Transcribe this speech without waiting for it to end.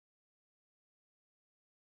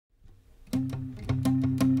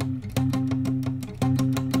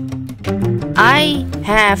I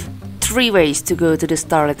have 3 ways to go to the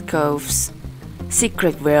Starlit Cove's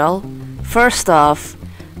secret well. First off,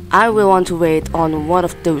 I will want to wait on one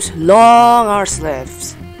of those long arse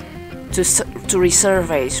lifts to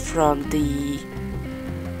resurface from the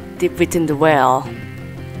deep within the well.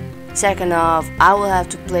 Second off, I will have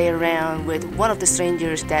to play around with one of the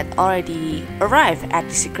strangers that already arrived at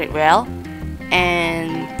the secret well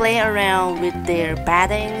and play around with their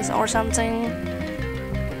paddings or something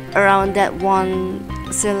around that one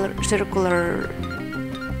circular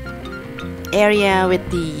area with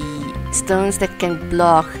the stones that can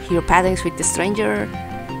block your paddings with the stranger.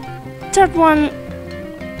 Third one,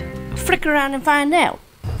 flick around and find out.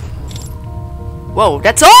 Whoa,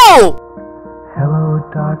 that's all!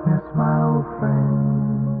 Hello, darkness, my old friend.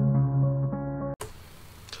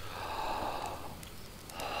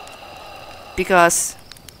 Because,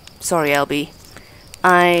 sorry LB,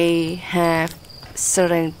 I have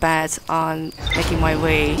certain bets on making my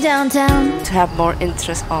way downtown to have more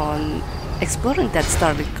interest on exploring that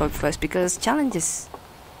Starlit Cove first, because challenges,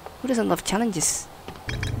 who doesn't love challenges?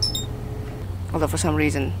 Although for some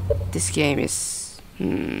reason this game is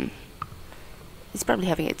it's probably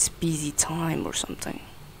having its busy time or something.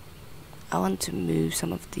 I want to move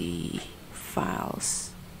some of the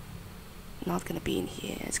files. Not gonna be in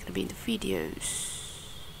here, it's gonna be in the videos.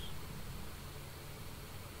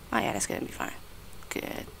 Oh yeah, that's gonna be fine.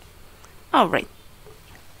 Good. Alright.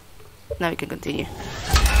 Now we can continue.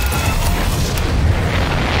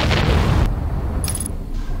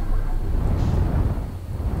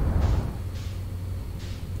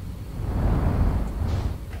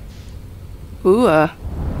 Ooh, ow.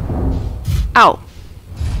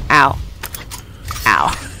 Ow.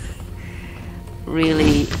 Ow.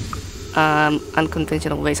 Really,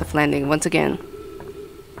 unconventional ways of landing once again.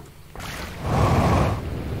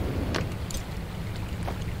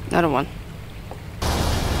 Another one.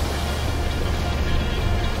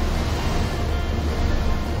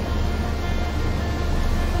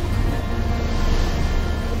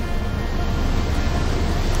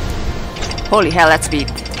 Holy hell, that's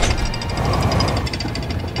speed.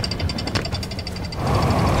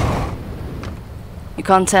 You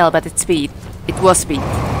can't tell, but it's speed. It was speed.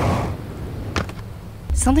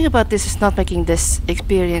 Something about this is not making this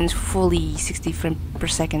experience fully 60 frames per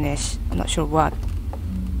second-ish. I'm not sure what.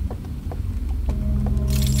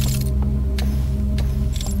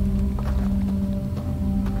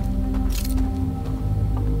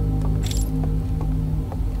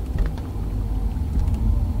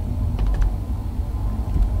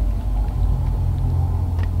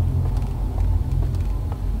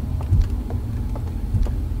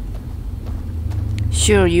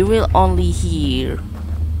 Sure, you will only hear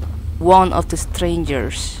one of the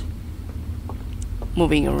strangers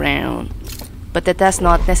moving around, but that does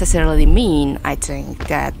not necessarily mean, I think,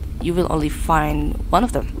 that you will only find one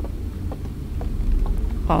of them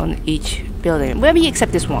on each building. Maybe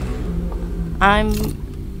except this one. I'm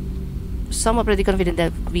somewhat pretty confident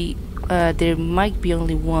that there might be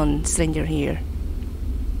only one stranger here.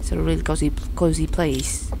 It's a really cozy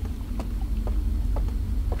place.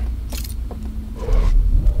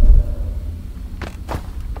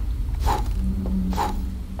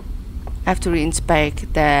 I have to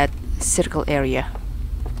re-inspect that circle area.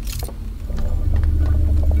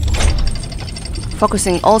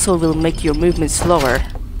 Focusing also will make your movement slower.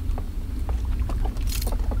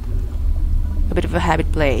 A bit of a habit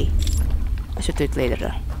play. I should do it later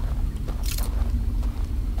though.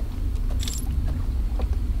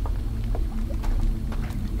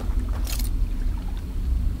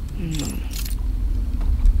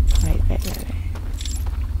 Wait.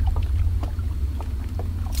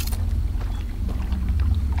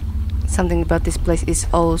 Something about this place is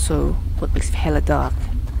also what makes it hella dark.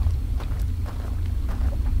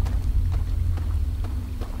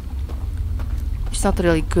 It's not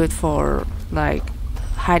really good for like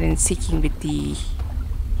hide and seeking with the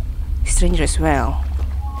stranger as well.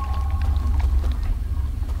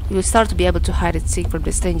 You will start to be able to hide and seek from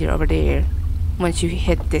the stranger over there once you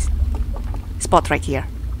hit this spot right here.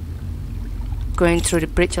 Going through the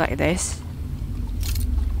bridge like this.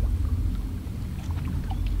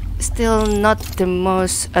 Still not the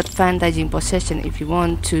most advantaging position if you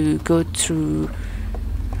want to go through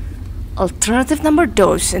alternative number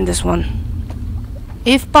doors in this one.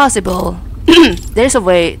 If possible, there's a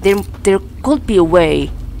way, there could be a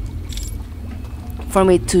way for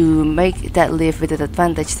me to make that lift with an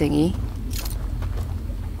advantage thingy.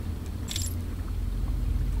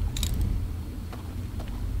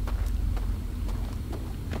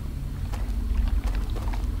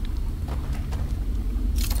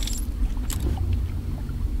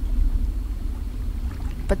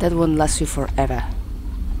 But that won't last you forever.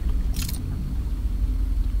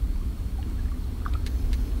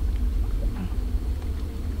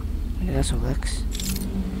 It also works.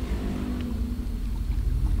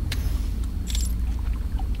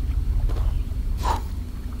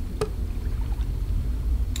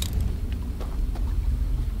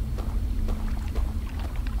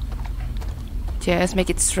 Just make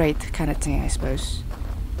it straight kind of thing, I suppose.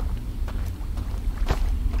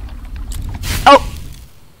 Oh!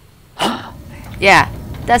 Yeah,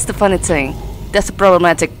 that's the funny thing. That's the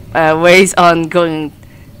problematic ways on going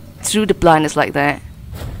through the blindness like that.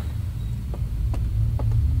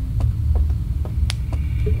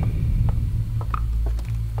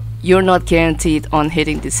 You're not guaranteed on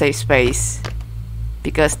hitting the safe space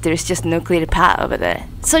because there's just no clear path over there.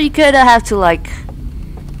 So you kinda have to like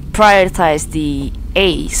prioritize the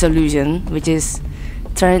A solution, which is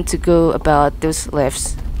trying to go about those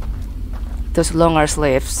lifts, those long arch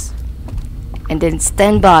lifts, and then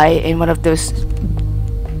stand by in one of those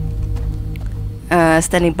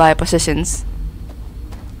standing by positions.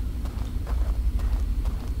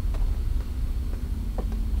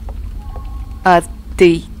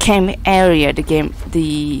 The cam area,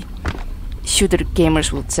 the shooter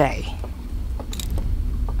gamers would say.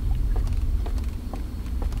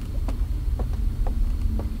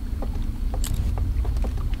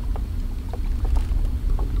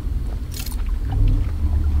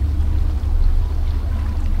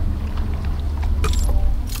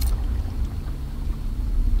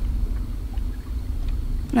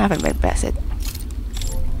 I haven't went past it.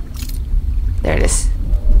 There it is.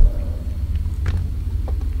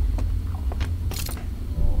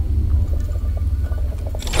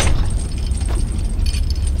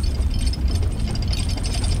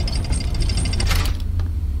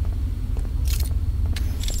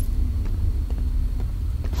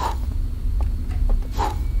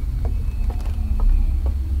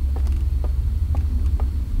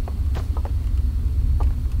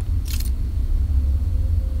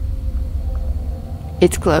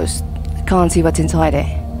 It's closed. I can't see what's inside it.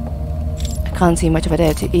 I can't see much of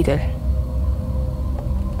it either.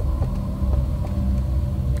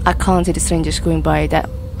 I can't see the strangers going by that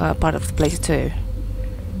part of the place too.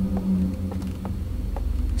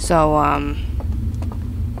 So,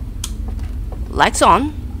 lights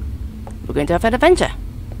on. We're going to have an adventure.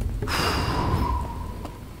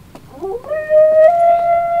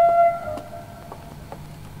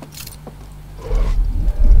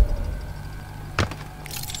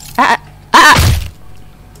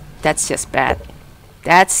 That's just bad.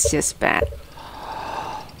 That's just bad.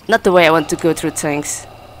 Not the way I want to go through things.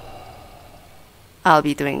 I'll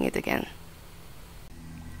be doing it again.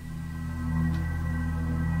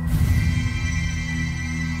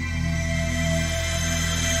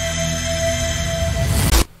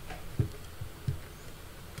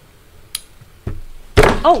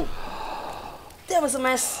 Oh! That was a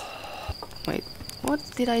mess. Wait, what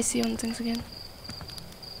did I see on things again?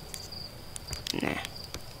 Nah.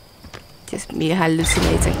 Just me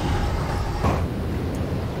hallucinating.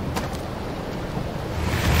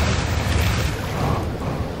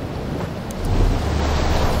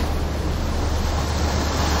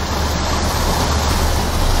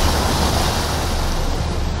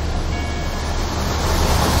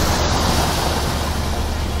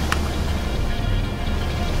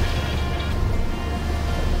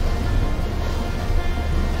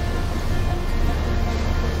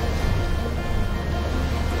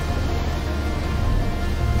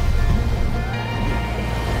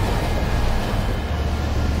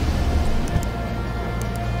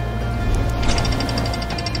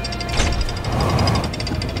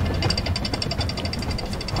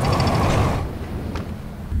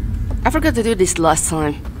 I forgot to do this last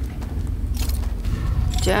time.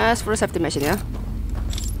 Just for a safety measure, yeah?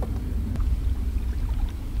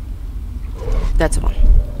 That's one.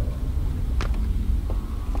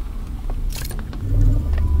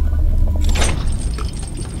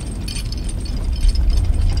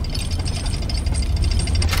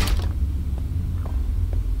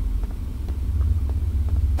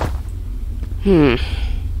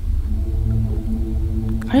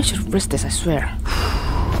 I should risk this, I swear.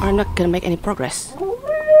 I'm not gonna make any progress.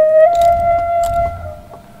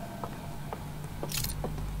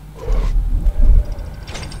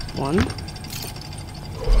 One,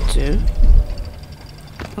 two.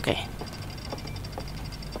 Okay.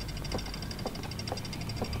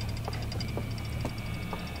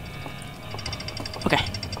 Okay.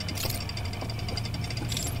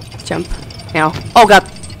 Jump. Now. Oh god.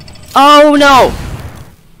 Oh no!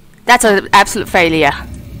 That's an absolute failure.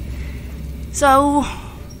 So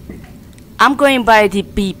I'm going by the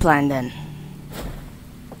B plan then.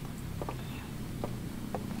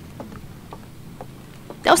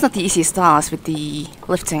 That was not the easiest task with the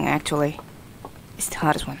lifting actually. It's the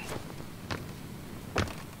hardest one.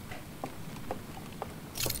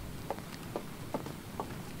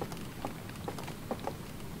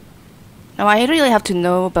 Now I really have to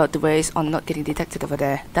know about the ways on not getting detected over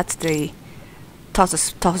there. That's the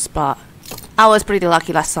toughest part. I was pretty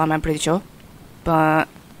lucky last time, I'm pretty sure. But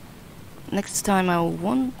next time I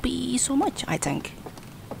won't be so much, I think.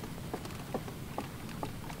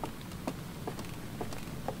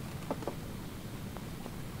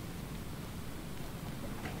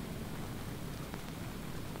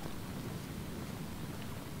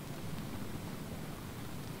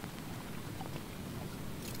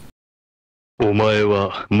 Omae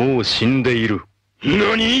wa Mou Shindeiru.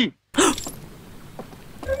 Nani?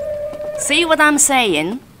 See what I'm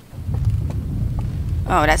saying?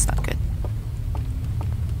 Oh, that's not good.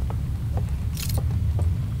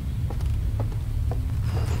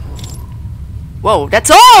 Whoa,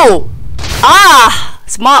 that's all! Ah!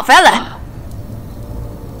 Smart fella!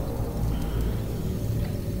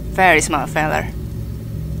 Very smart fella.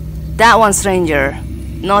 That one stranger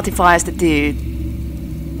notifies the dude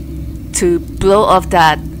to blow off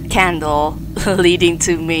that candle leading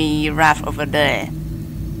to me raft over there.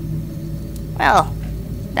 Well,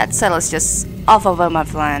 that settles just off over my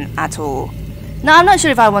plan at all. No, I'm not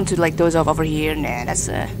sure if I want to like doze off over here. Nah, that's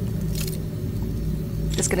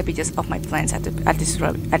gonna be just off my plans at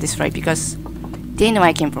this rate because they know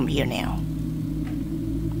I came from here now.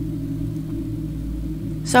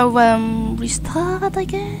 So restart, I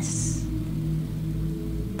guess.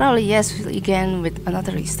 Probably yes again with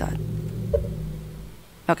another restart.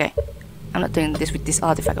 Okay, I'm not doing this with this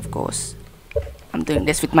artifact, of course. I'm doing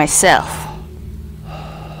this with myself.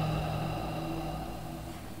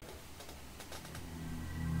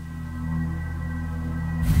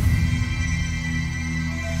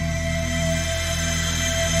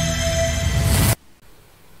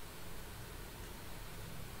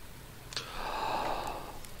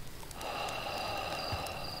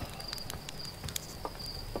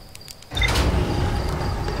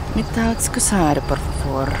 Without scusare, por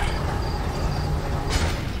favor.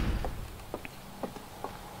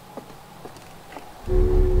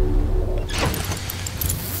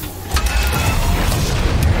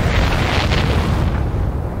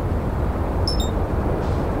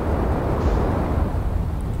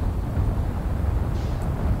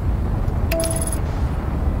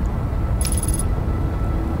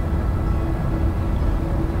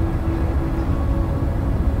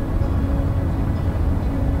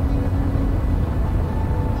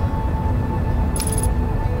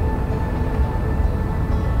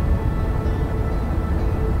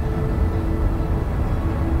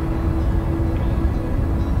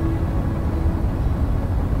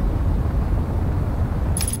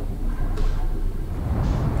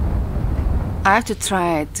 I have to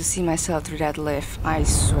try to see myself through that lift, I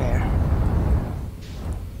swear.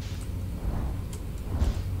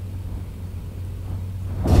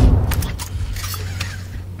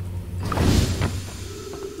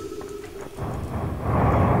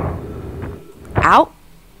 Ow!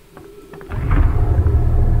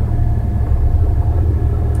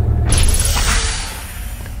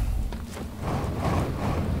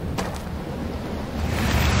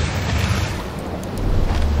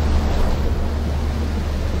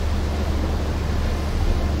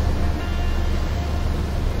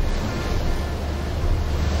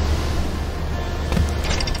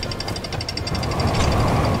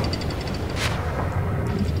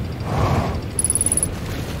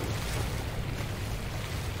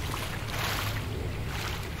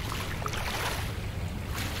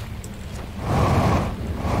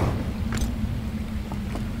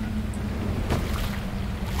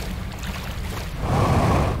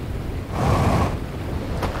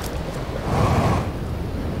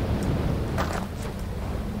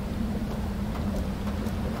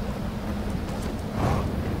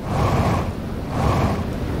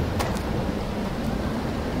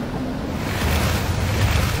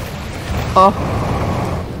 Oh.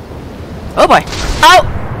 Oh boy.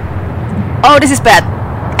 Ow! Oh, this is bad.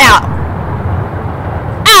 Ow!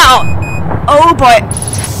 Ow! Oh boy.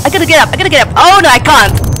 I gotta get up. I gotta get up. Oh no, I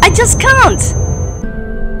can't. I just can't.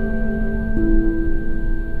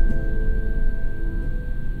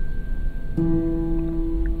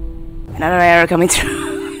 Another error coming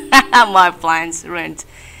through. My plans ruined.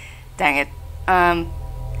 Dang it.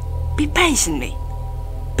 Be patient, me.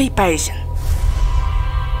 Be patient.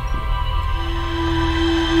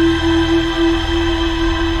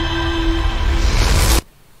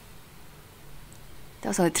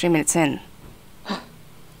 was only 3 minutes in.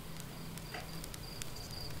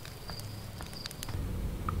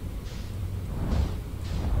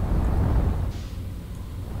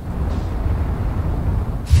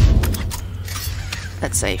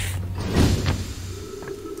 That's safe.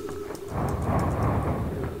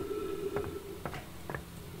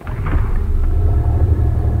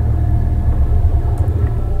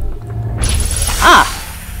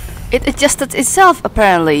 It adjusted itself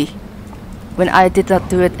apparently when I did not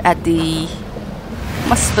do it at the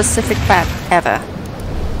most specific path ever.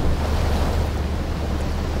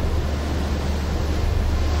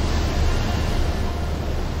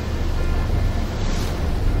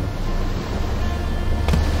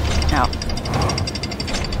 Now.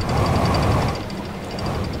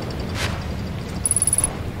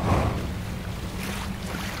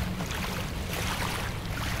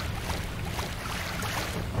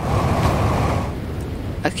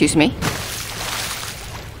 Excuse me.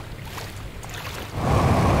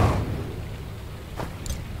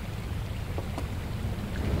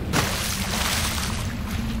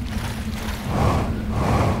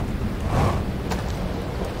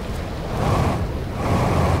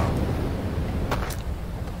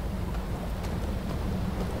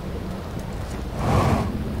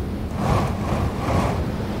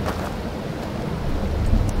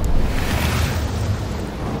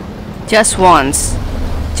 Just once.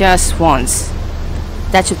 Just once.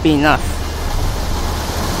 That should be enough.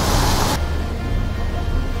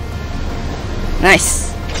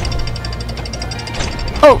 Nice.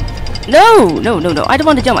 Oh! No! No, no, no. I don't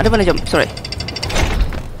want to jump. I don't want to jump. Sorry.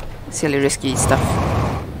 Silly, risky stuff.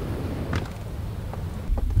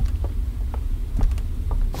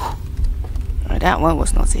 Oh, that one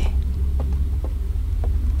was naughty.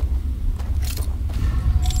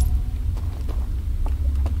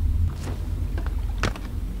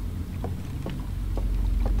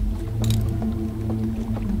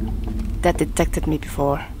 That detected me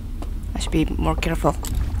before. I should be more careful.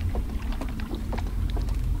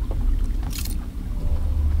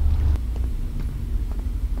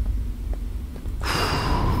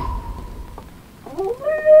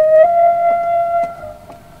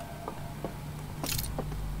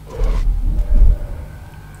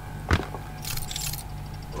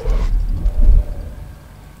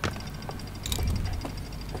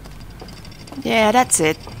 Yeah, that's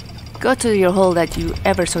it. Go to your hole that you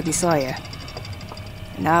ever so desire.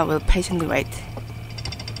 Now we'll patiently wait.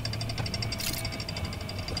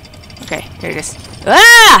 Okay, here it is.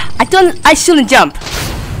 Ah! I shouldn't jump.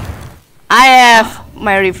 I have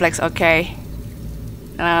my reflex, okay.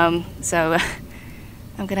 So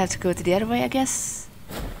I'm gonna have to go to the other way, I guess.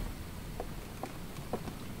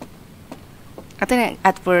 I think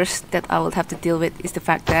at first that I will have to deal with is the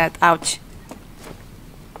fact that, ouch,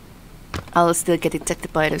 I'll still get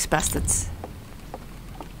detected by those bastards.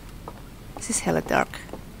 This is hella dark.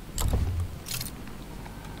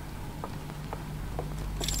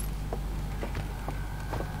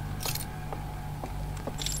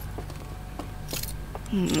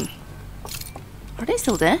 Are they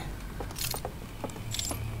still there?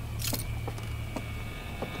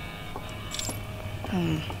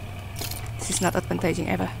 This is not advantaging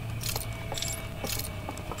ever.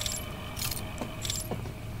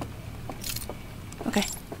 Okay,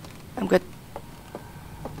 I'm good.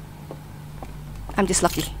 I'm just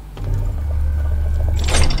lucky.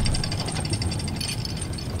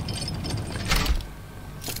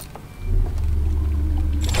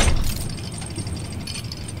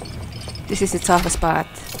 This is the toughest part.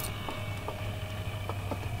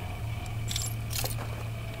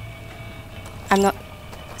 I'm not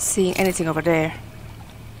seeing anything over there.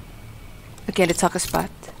 Again, the toughest spot.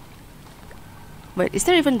 Wait, is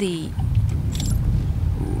there even the...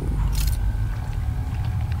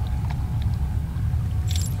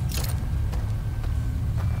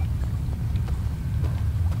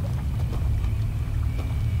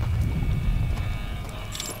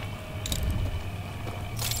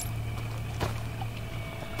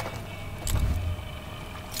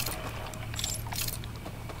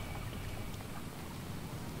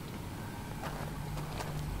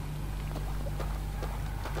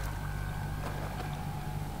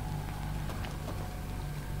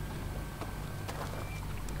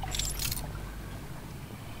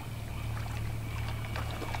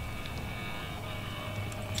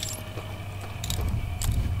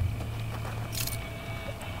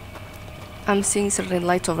 I'm seeing certain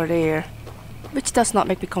light over there, which does not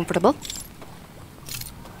make me comfortable.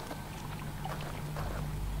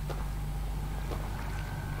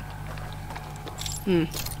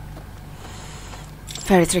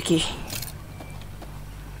 Very tricky.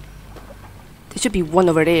 It should be one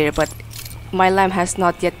over there, but my lamp has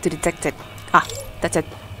not yet detected. Ah, that's it.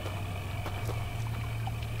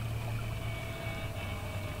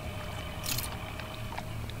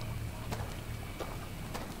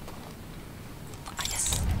 Ah,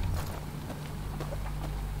 yes.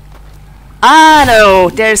 Ah, no,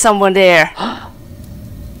 there's someone there.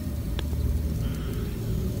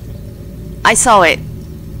 I saw it.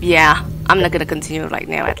 Yeah, I'm not gonna continue right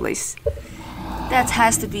now, at least. That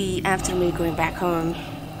has to be after me going back home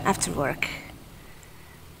after work.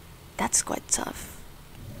 That's quite tough.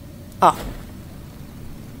 Oh.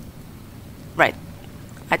 Right.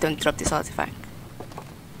 I don't drop this artifact.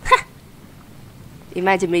 Ha!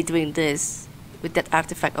 Imagine me doing this with that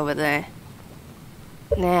artifact over there.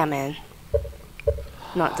 Nah, man.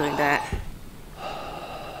 Not doing that.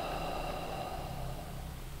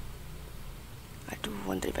 I do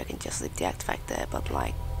wonder if I can just leave the artifact there, but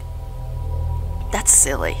like... That's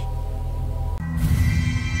silly.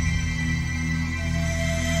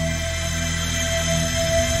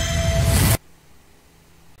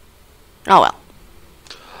 Oh well.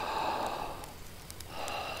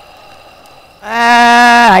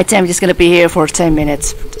 I think I'm just gonna be here for 10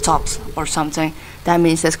 minutes tops or something. That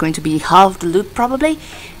means that's going to be half the loop probably.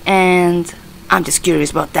 And I'm just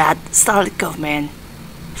curious about that. Starlit Cove, man.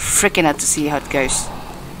 Freaking out to see how it goes.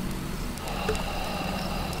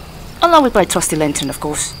 Along with my trusty lantern, of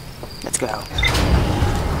course. Let's go.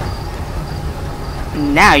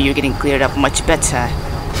 Now you're getting cleared up much better.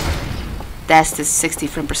 That's the 60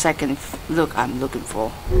 frames per second look I'm looking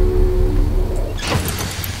for.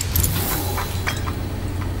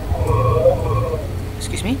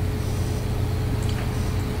 Excuse me?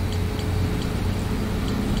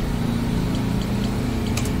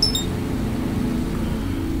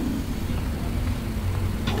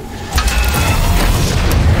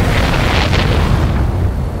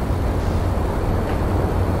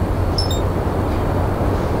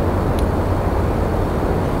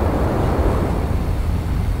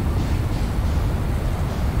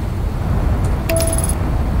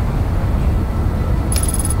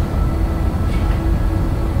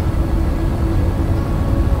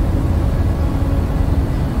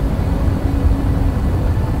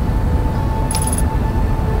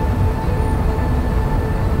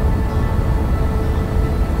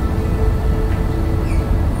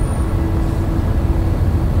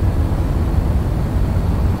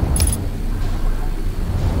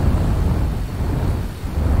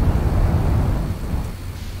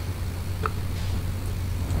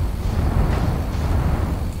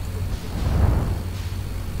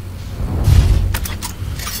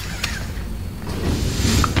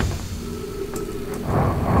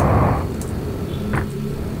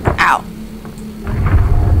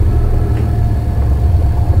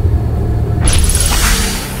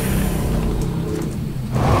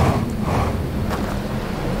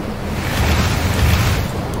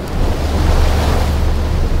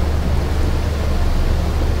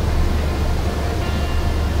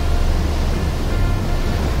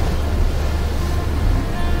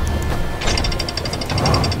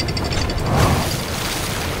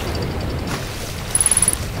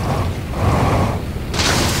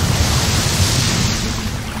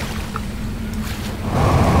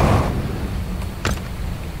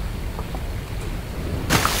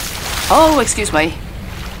 Oh, excuse me.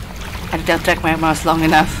 I did not track my mouse long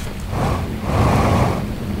enough.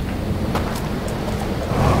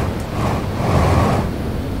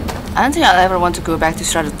 I don't think I'll ever want to go back to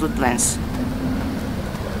Shrouded Woodlands.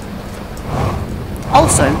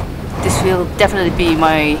 Also, this will definitely be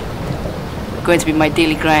going to be my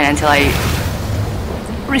daily grind until I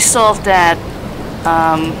resolve that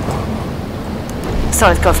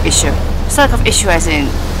Starlit Cove issue. Starlit Cove issue as in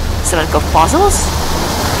Starlit Cove puzzles?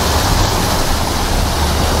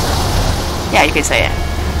 Yeah, you can say it.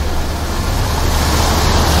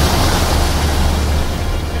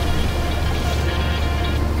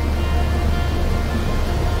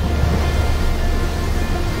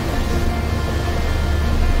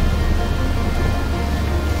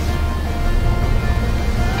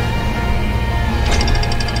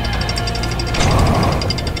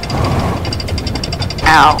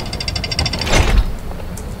 Ow.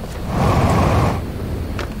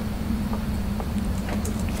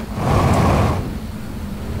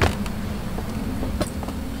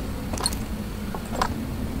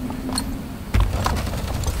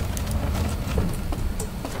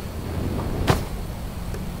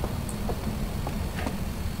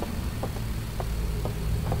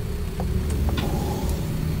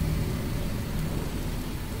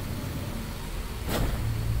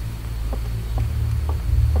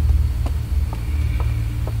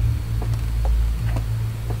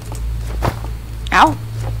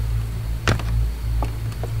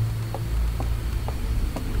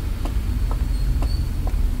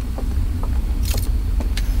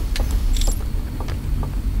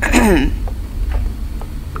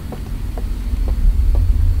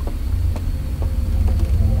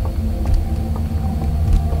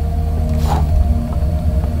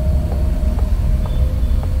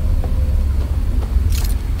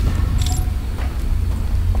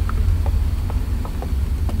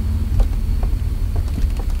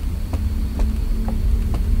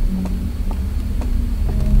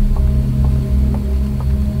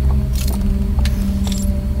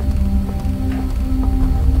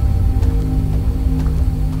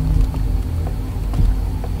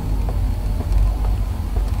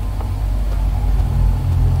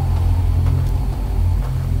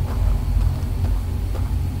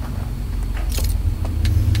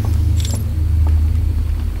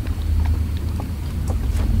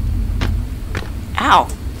 Ow!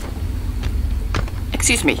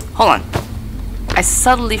 Excuse me, hold on. I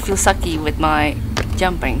suddenly feel sucky with my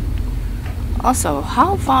jumping. Also,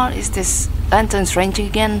 how far is this lantern's ranging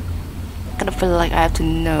again? I kind of feel like I have to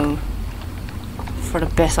know for the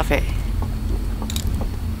best of it.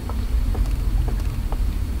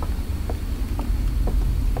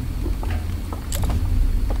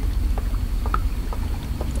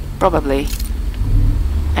 Probably.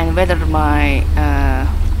 And whether my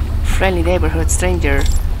friendly neighborhood stranger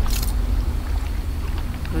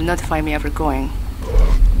will notify me after going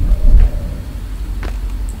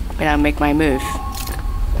when I make my move,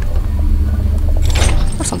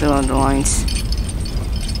 or something along the lines.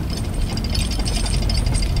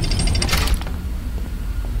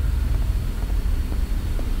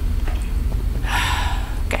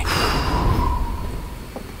 Okay.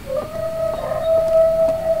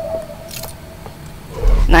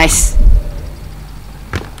 Nice.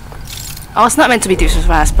 I was not meant to be this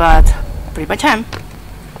fast, but pretty much am.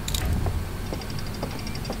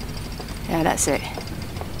 Yeah, that's it.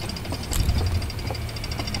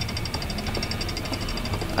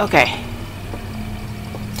 Okay.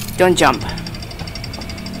 Don't jump.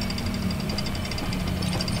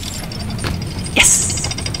 Yes!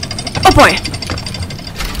 Oh boy!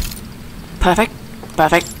 Perfect,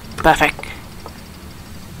 perfect, perfect.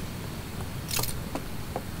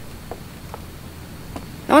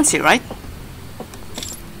 No one's here, right?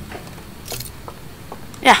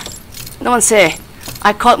 Yeah, no one's here.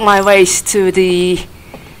 I caught my ways to the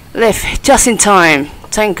lift just in time.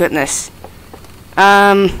 Thank goodness.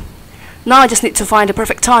 Now I just need to find the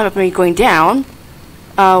perfect time of me going down.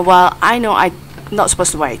 While I know I'm not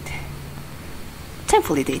supposed to wait.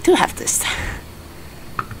 Thankfully they do have this.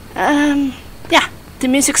 Yeah, the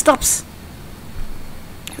music stops.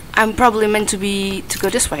 I'm probably meant to go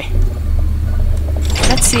this way.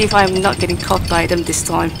 Let's see if I'm not getting caught by them this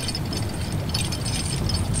time.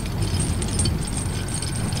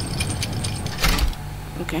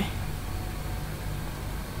 Okay.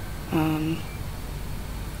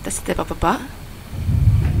 That's the ba.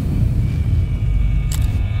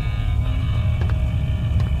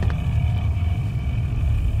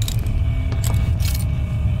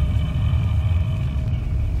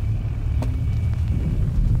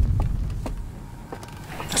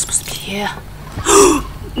 I'm supposed to be here.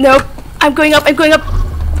 Nope. I'm going up. I'm going up.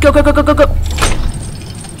 Go, go, go, go, go, go.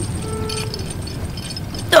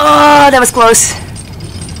 Oh, that was close.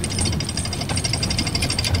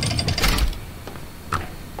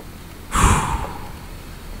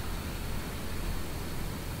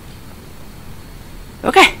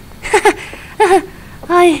 Okay.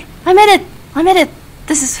 I made it. I made it.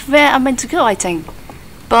 This is where I'm meant to go, I think.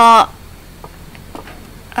 But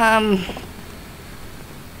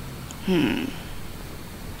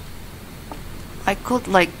I could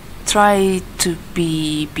like try to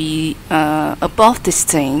be above this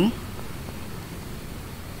thing.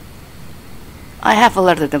 I have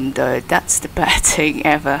alerted them though. That's the bad thing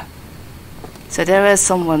ever. So there is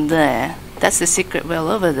someone there. That's the secret well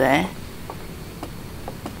over there.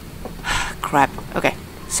 Crap. Okay.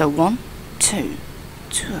 So 1, 2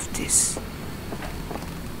 of this.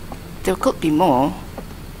 There could be more.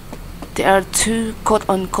 There are 2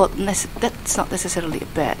 quote-unquote. That's not necessarily a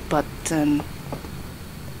bad, but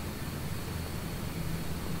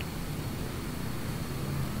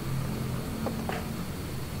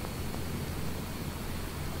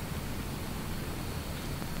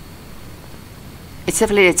it's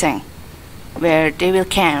definitely a thing where they will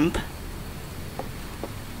camp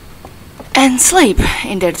and sleep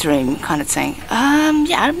in their dream, kind of thing.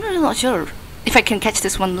 Yeah, I'm really not sure if I can catch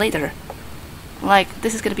this one later. Like,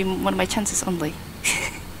 this is gonna be one of my chances only.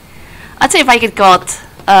 I'd say if I get caught,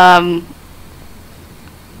 I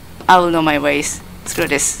will know my ways. Screw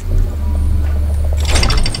this.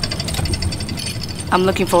 I'm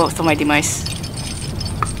looking forward to my demise.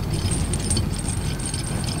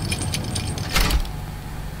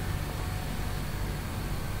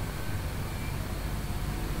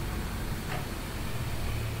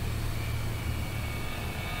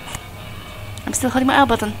 I'm still holding my L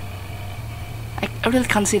button. I really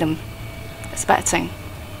can't see them. It's a bad thing.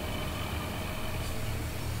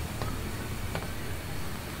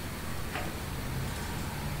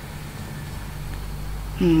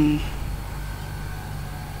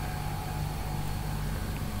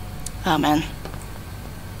 Oh man.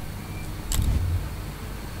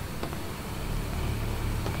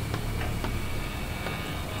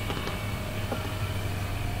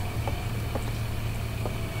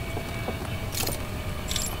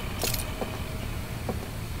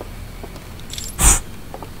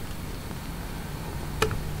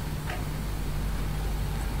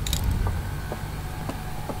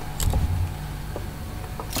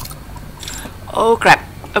 Oh crap.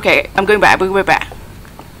 Okay, I'm going back, back.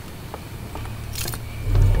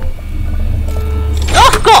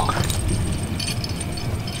 Oh god!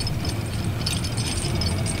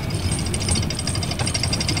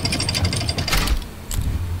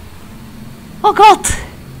 Oh god!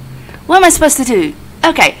 What am I supposed to do?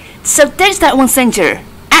 Okay, so there's that one stranger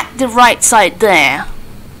at the right side there.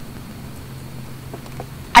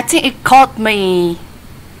 I think it caught me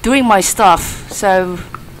doing my stuff, so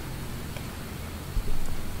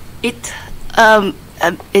it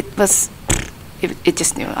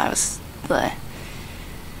just knew I was there.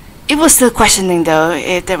 It was still questioning though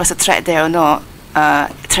if there was a threat there or not.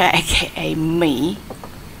 Threat aka me.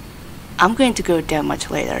 I'm going to go there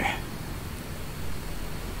much later.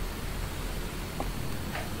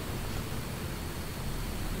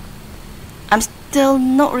 I'm still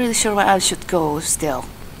not really sure where I should go still.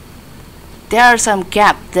 There are some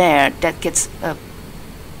gap there that gets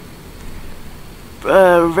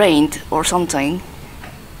rained or something.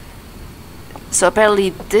 So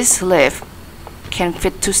apparently this lift can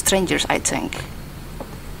fit 2 strangers, I think.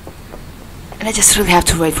 And I just really have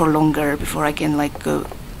to wait for longer before I can like go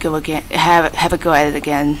again, have a go at it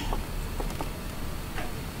again.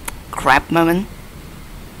 Crap moment.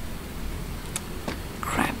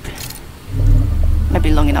 Crap.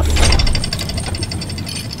 Maybe long enough.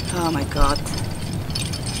 Oh my god.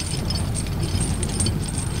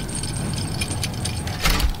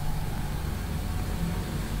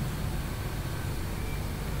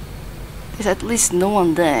 There's at least no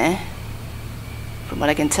one there, from what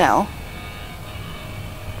I can tell.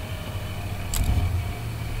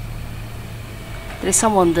 There is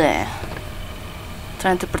someone there,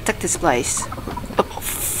 trying to protect this place. Oh,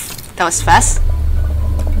 that was fast.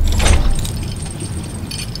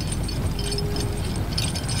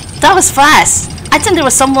 That was fast! I think there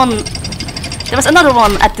was someone... There was another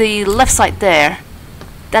one at the left side there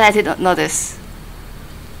that I did not notice.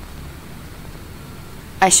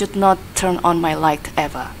 I should not turn on my light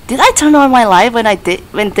ever. Did I turn on my light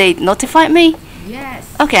when they notified me?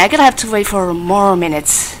 Yes. Okay, I'm gonna have to wait for more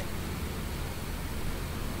minutes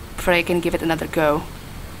before I can give it another go.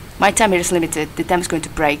 My time here is limited. The time is going to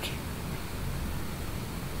break.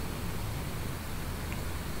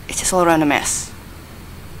 It's just all around a mess.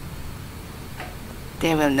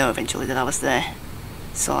 They will know eventually that I was there.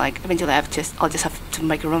 So like eventually I'll just have to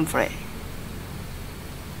make a run for it.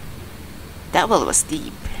 That well was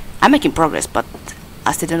deep. I'm making progress, but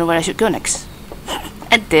I still don't know where I should go next.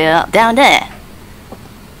 And there, down there.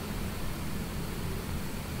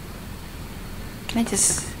 Can I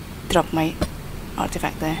just drop my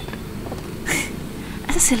artifact there?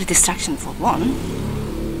 That's a silly distraction for one.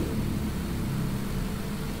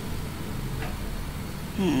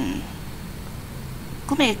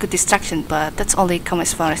 Could make a good distraction, but that's only come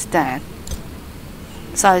as far as that.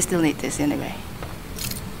 So I still need this anyway.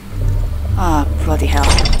 Ah, oh, bloody hell.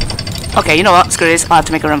 Okay, you know what? Screw this. I'll have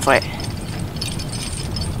to make a run for it.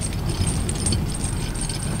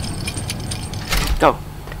 Go.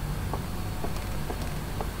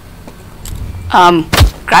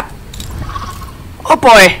 Crap. Oh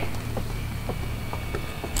boy!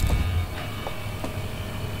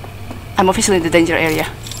 I'm officially in the danger area.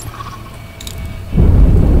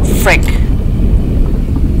 Frick.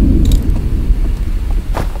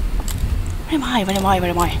 Where am I? Where am I? Where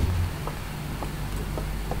am I?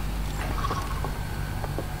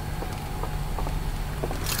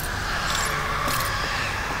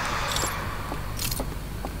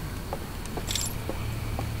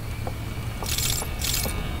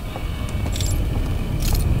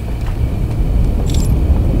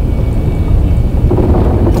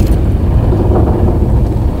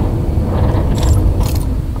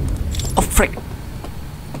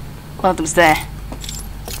 One of them's there.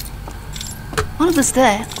 One of them's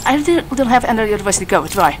there. I don't have any other place to go,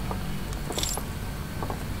 do I?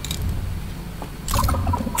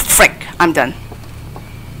 Frick! I'm done.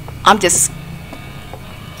 I'm just...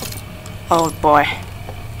 Oh boy.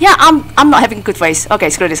 Yeah, I'm not having a good face. Okay,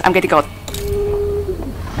 screw this. I'm getting caught.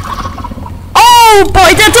 Oh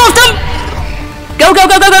boy, there are two of them! Go, go,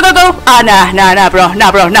 go, go, go, go, go! Ah, nah, nah, nah, bro.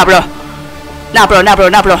 Nah, bro, nah, bro. Nah, bro, nah, bro,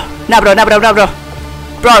 nah, bro. Nah, bro, nah, bro, nah, bro.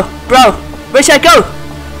 Bro, bro, where should I go?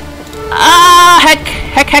 Ah, heck,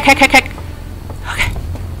 heck, heck, heck, heck, heck. Okay.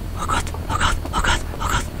 Oh god, oh god, oh god, oh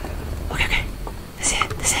god. Okay, okay. That's it,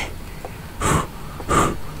 that's it.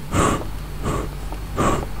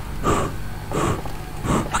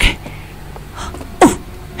 Okay. Oh,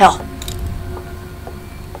 hell.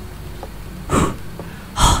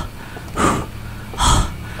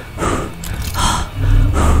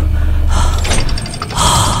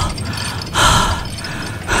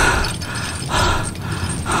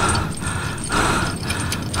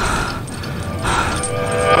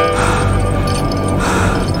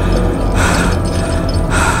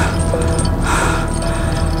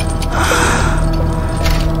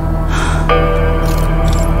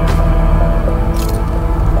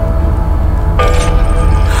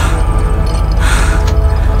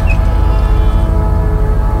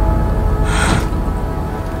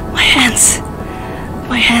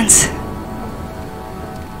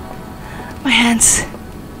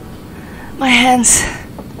 My hands.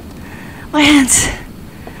 My hands.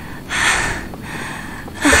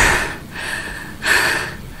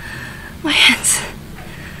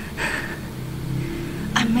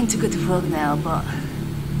 I'm meant to go to work now, but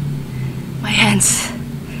my hands.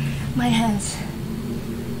 My hands.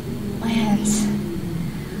 My hands.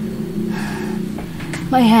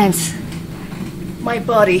 My hands. My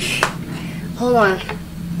body. Hold on.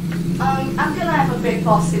 I'm gonna have a big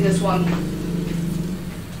pause in this one.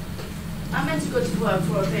 I'm meant to go to work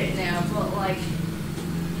for a bit now, but like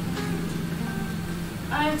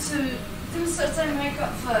I have to do certain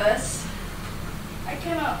makeup first. I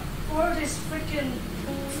cannot wear this freaking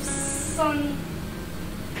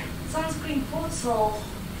sunscreen bottle.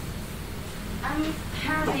 I'm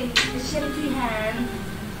having a shaky hand.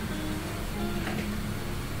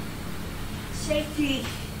 Shaky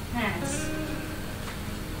hands.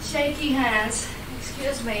 Shaky hands.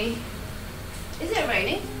 Excuse me. Is it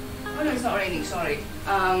raining? Oh no, it's not raining, sorry.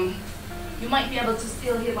 You might be able to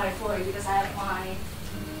still hear my voice because I have my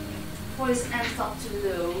voice amped up to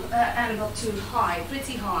low, amped up to high,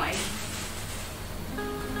 pretty high.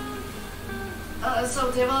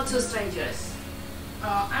 So there were two strangers.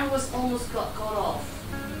 I was almost got off.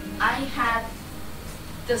 I had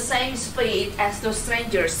the same speed as those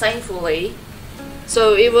strangers, thankfully.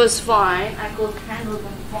 So it was fine, I could handle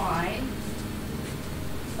them fine.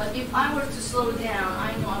 But if I were to slow down,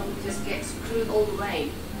 I know I would just get screwed all the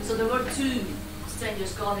way. So there were two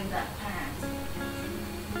strangers guarding that path.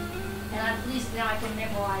 And at least now I can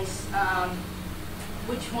memorize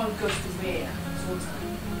which one goes to where, sort of.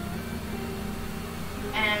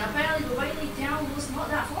 And apparently the way down was not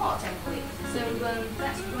that far, technically. So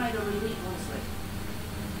that's quite a relief, honestly.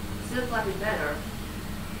 Still slightly better,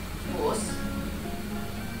 of course.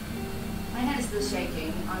 My hand is still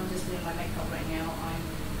shaking. I'm just doing my makeup right now. I'm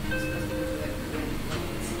supposed to do it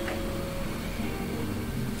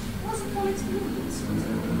what's the point to do this?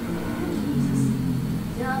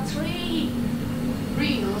 There are 3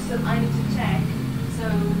 reels that I need to check, so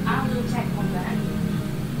I will check on that.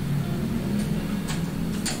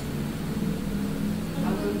 I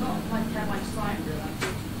will not quite have much time though,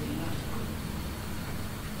 unfortunately.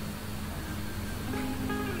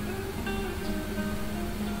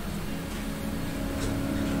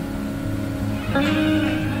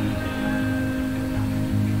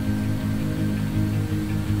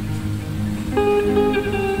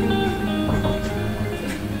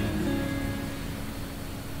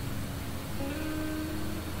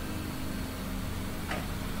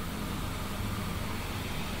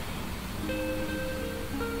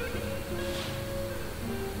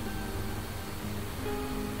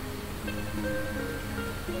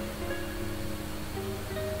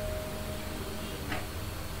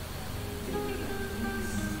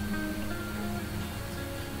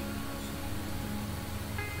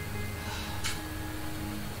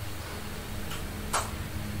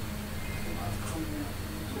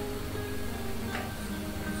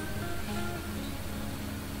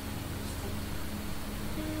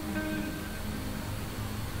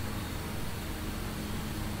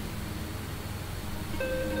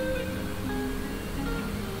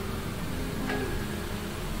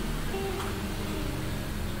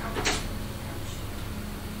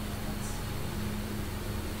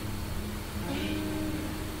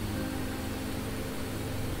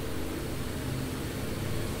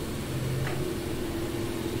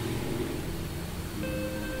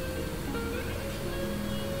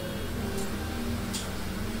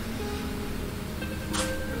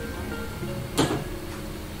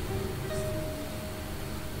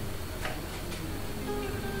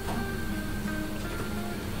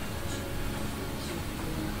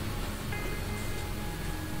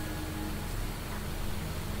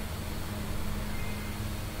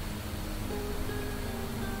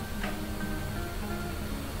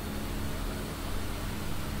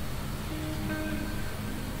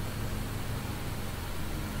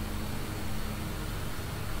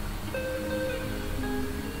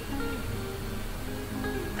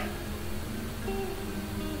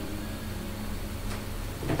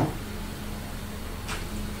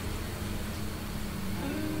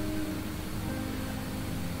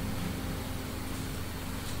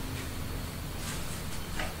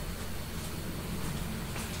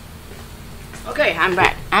 Okay, I'm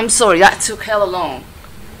back. I'm sorry, that took hella long.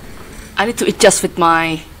 I need to adjust with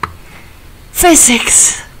my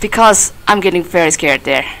physics because I'm getting very scared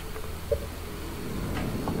there.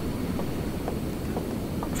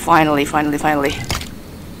 Finally.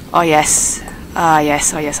 Oh yes.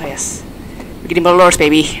 Yes. We're getting more lures,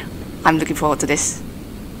 baby. I'm looking forward to this.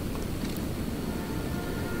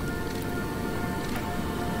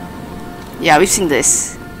 Yeah, we've seen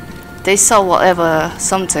this. They saw whatever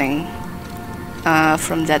something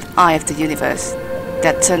from that eye of the universe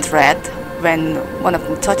that turned red when one of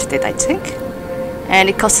them touched it, I think. And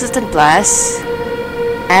it caused certain blasts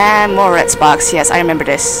and more red sparks. Yes, I remember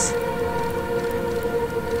this.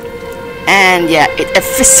 And yeah, it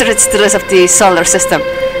eviscerates the rest of the solar system.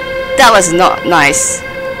 That was not nice.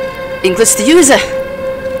 Includes the user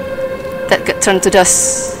that got turned to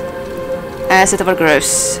dust as it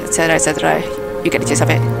overgrows, etc. You get the gist of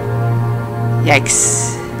it.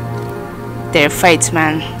 Yikes. Their fates,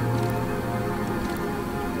 man.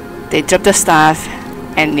 They dropped the staff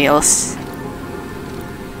and kneels.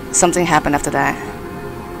 Something happened after that.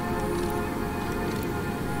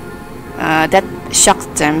 That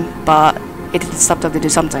shocked them, but it didn't stop them to do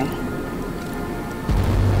something.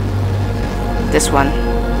 This one.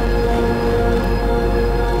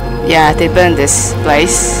 Yeah, they burned this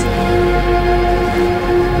place.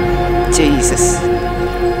 Jesus.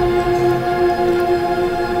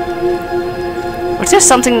 Was there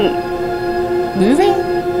something moving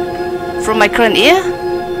from my current ear?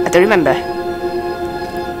 I don't remember.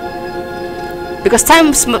 Because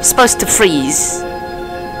time's supposed to freeze.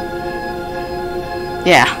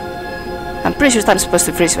 Yeah. I'm pretty sure time's supposed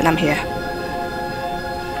to freeze when I'm here.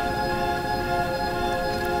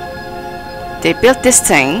 They built this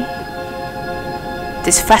thing.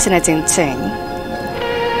 This fascinating thing.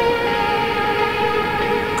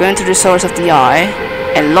 Going to the source of the eye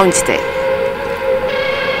and launched it.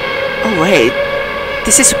 Oh wait,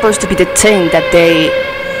 this is supposed to be the thing that they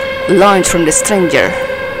launched from the stranger.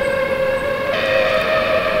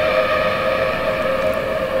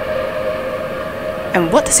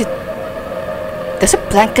 And what does it... Does it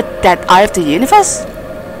blanket that eye of the universe?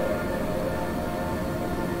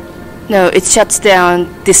 No, it shuts down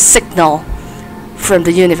this signal from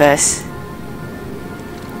the universe.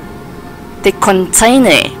 They contain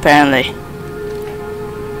it, apparently.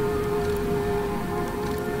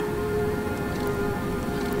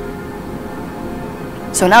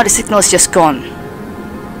 So now the signal is just gone.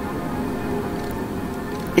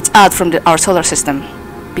 It's out from our solar system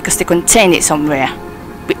because they contain it somewhere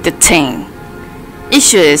with the thing.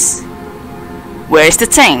 Issue is, where is the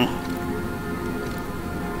thing?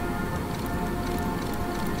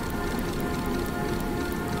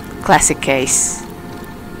 Classic case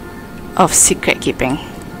of secret keeping.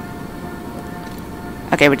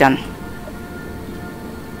 Okay, we're done.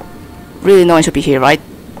 Really, no one should be here, right?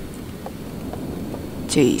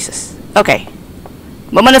 Jesus. Okay.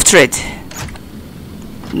 Moment of truth.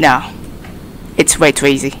 No. It's way too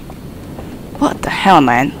easy. What the hell,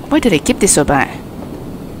 man? Why do they keep this so bad?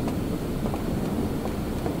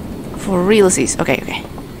 For realsies. Okay.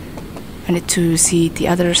 I need to see the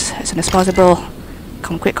others as soon as possible.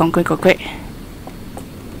 Come quick. Okay.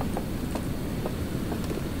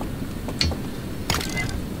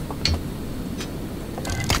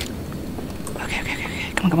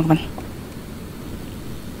 Come on.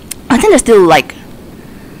 I think there's still like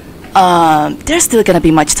there's still gonna be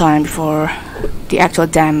much time before the actual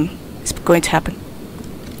dam is going to happen.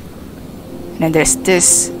 And then there's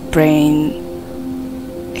this brain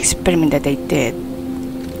experiment that they did.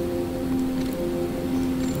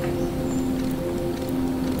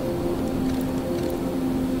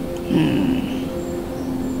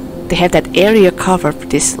 They have that area covered with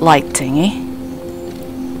this light thingy.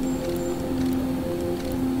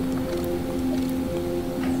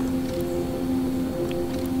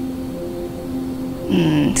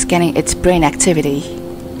 Scanning its brain activity.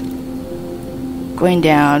 Going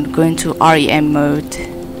down, going to REM mode.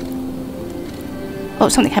 Oh,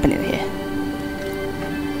 something happened in here.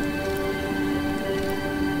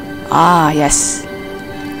 Ah, yes.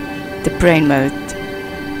 The brain mode.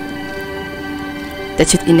 That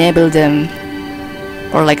should enable them,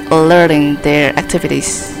 or like alerting their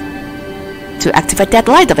activities to activate that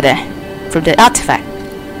light over there from the artifact.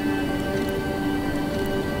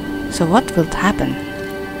 So what will happen?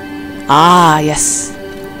 Ah, yes.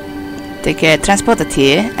 They get transported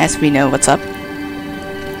here, as we know what's up.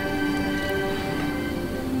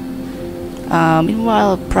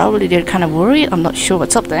 Meanwhile, probably they're kind of worried. I'm not sure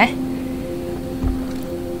what's up there.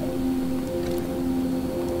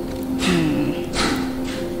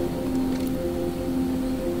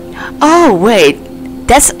 Oh wait,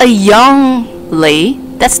 that's a young Lee.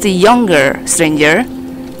 That's the younger stranger.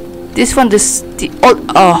 This one is the old.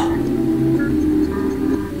 Oh,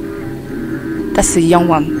 that's the young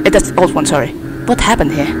one. That's the old one. Sorry. What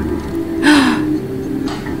happened here?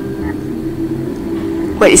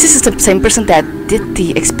 Wait, is this the same person that did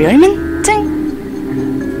the experiment thing?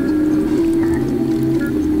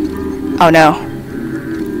 Oh no.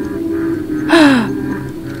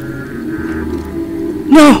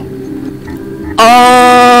 No!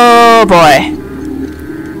 Oh boy.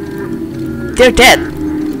 They're dead.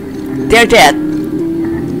 They're dead.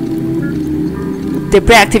 Their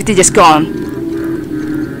brain activity just gone.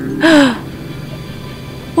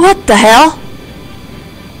 What the hell?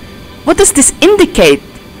 What does this indicate?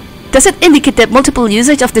 Does it indicate that multiple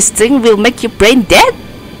usage of this thing will make your brain dead?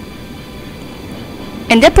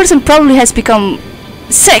 And that person probably has become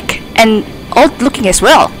sick and old looking as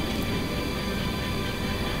well.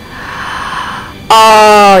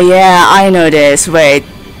 Oh yeah, I know this. Wait.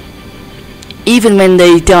 Even when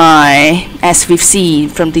they die, as we've seen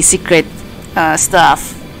from the secret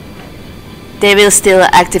stuff, they will still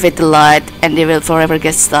activate the light and they will forever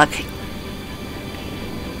get stuck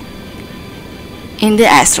in the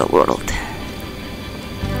astral world.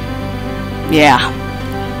 Yeah.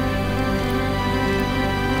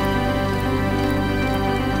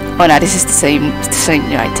 Oh no, this is the same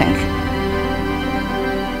I think.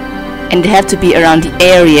 And they have to be around the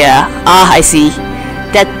area. Ah, I see.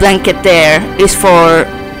 That blanket there is for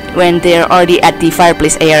when they're already at the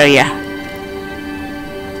fireplace area.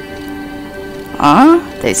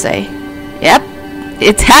 They say. Yep,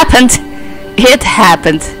 it happened. It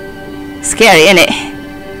happened. Scary, innit?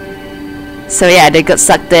 So yeah, they got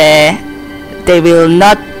stuck there. They will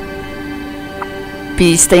not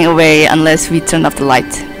be staying away unless we turn off the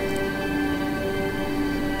light.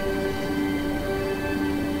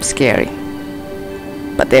 Scary.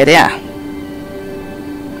 But there they are.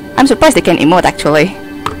 I'm surprised they can emote actually.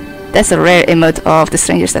 That's a rare emote of the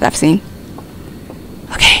strangers that I've seen.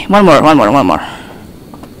 Okay, one more.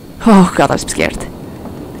 Oh god, I'm scared.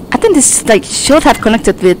 I think this like should have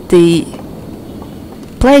connected with the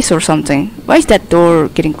place or something. Why is that door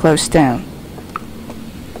getting closed down?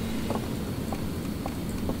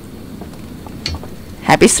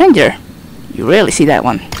 Happy stranger. You rarely see that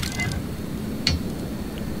one.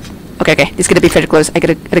 Okay, this is gonna be very close. I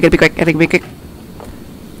gotta be quick.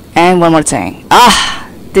 And one more thing. Ah,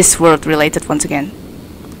 this word related once again.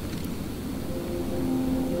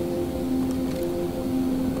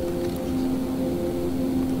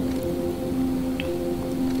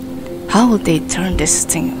 How will they turn this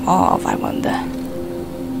thing off, I wonder?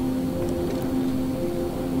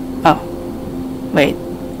 Oh, wait.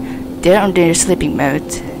 They're on their sleeping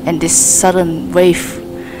mode, and this sudden wave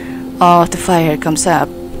of the fire comes up.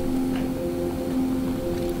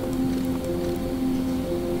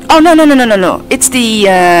 Oh no! It's the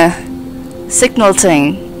signal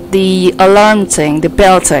thing, the alarm thing, the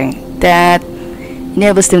bell thing that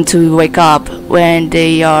enables them to wake up when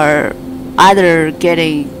they are either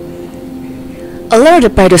getting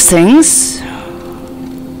alerted by those things.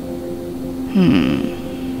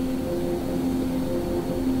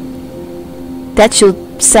 That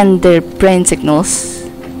should send their brain signals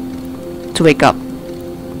to wake up.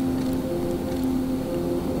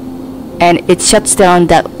 And it shuts down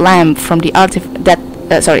that lamp from the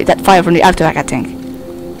that fire from the artifact, I think.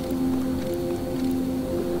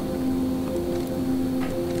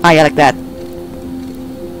 Ah, yeah, like that.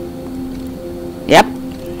 Yep.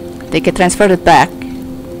 They get transferred back,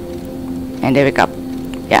 and they wake up.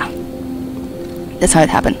 Yeah. That's how it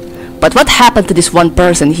happened. But what happened to this one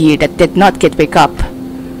person here that did not get wake up?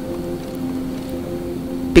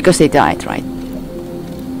 Because they died, right?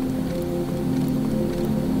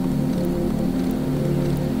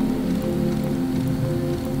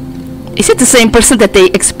 Is it the same person that they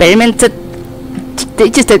experimented? They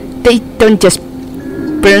don't just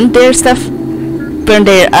burn their stuff, burn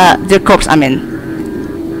their corpse. I mean,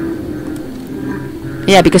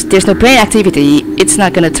 yeah, because there's no brain activity, it's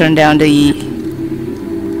not gonna turn down the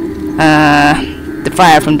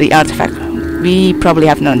fire from the artifact. We probably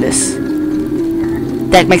have known this.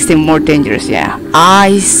 That makes them more dangerous. Yeah,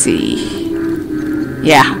 I see.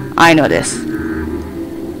 Yeah, I know this.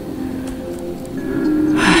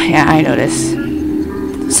 Yeah, I know this.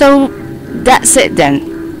 So that's it then.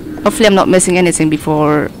 Hopefully I'm not missing anything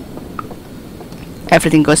before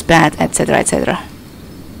everything goes bad, etc, etc.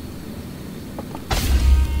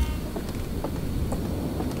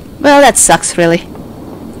 Well, that sucks really.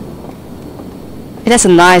 It has a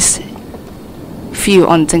nice view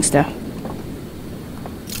on things though.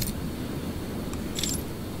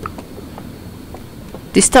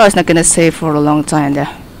 This star is not gonna stay for a long time there.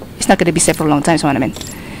 It's not gonna be safe for a long time, is what I mean.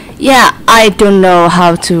 Yeah, I don't know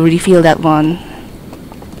how to refill that one.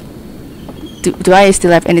 Do I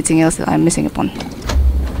still have anything else that I'm missing upon?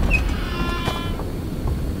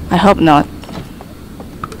 I hope not.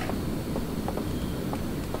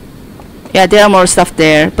 Yeah, there are more stuff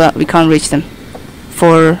there, but we can't reach them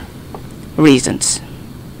for reasons.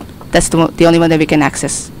 That's the only one that we can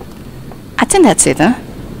access. I think that's it, huh?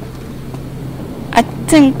 I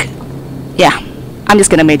think... yeah, I'm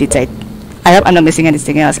just gonna meditate. I hope I'm not missing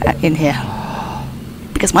anything else in here,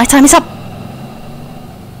 because my time is up.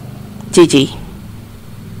 GG.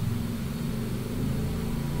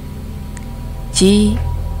 G.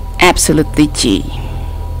 Absolutely G.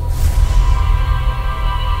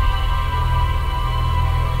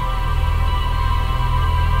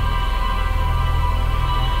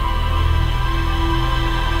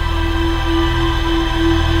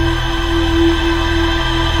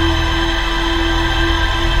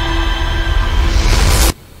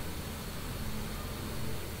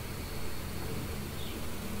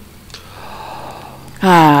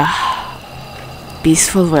 Ah,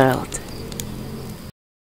 peaceful world.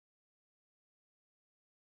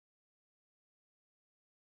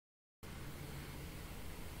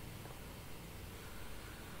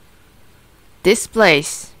 This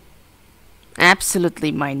place,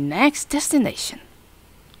 absolutely my next destination.